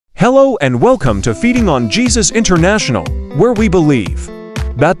Hello and welcome to Feeding on Jesus International, where we believe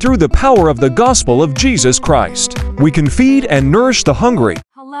that through the power of the gospel of Jesus Christ, we can feed and nourish the hungry.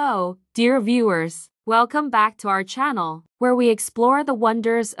 Hello, dear viewers. Welcome back to our channel, where we explore the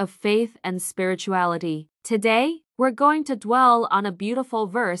wonders of faith and spirituality. Today, we're going to dwell on a beautiful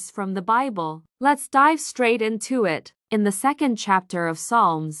verse from the Bible. Let's dive straight into it. In the second chapter of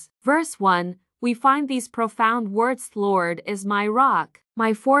Psalms, verse 1, we find these profound words: "Lord is my rock,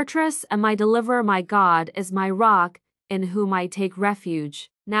 my fortress and my deliverer, my God is my rock, in whom I take refuge."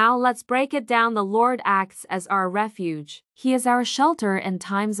 Now let's break it down. The Lord acts as our refuge. He is our shelter in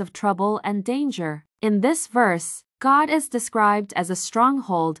times of trouble and danger. In this verse, God is described as a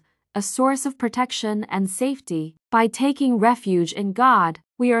stronghold, a source of protection and safety. By taking refuge in God,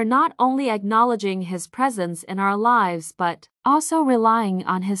 we are not only acknowledging His presence in our lives but also relying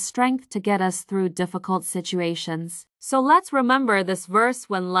on His strength to get us through difficult situations. So let's remember this verse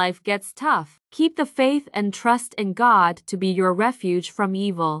when life gets tough. Keep the faith and trust in God to be your refuge from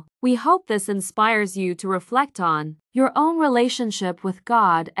evil. We hope this inspires you to reflect on your own relationship with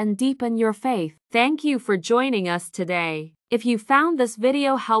God and deepen your faith. Thank you for joining us today. If you found this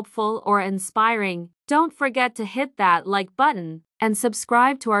video helpful or inspiring, don't forget to hit that like button and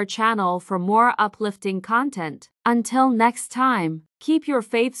subscribe to our channel for more uplifting content. Until next time, keep your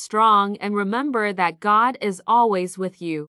faith strong and remember that God is always with you.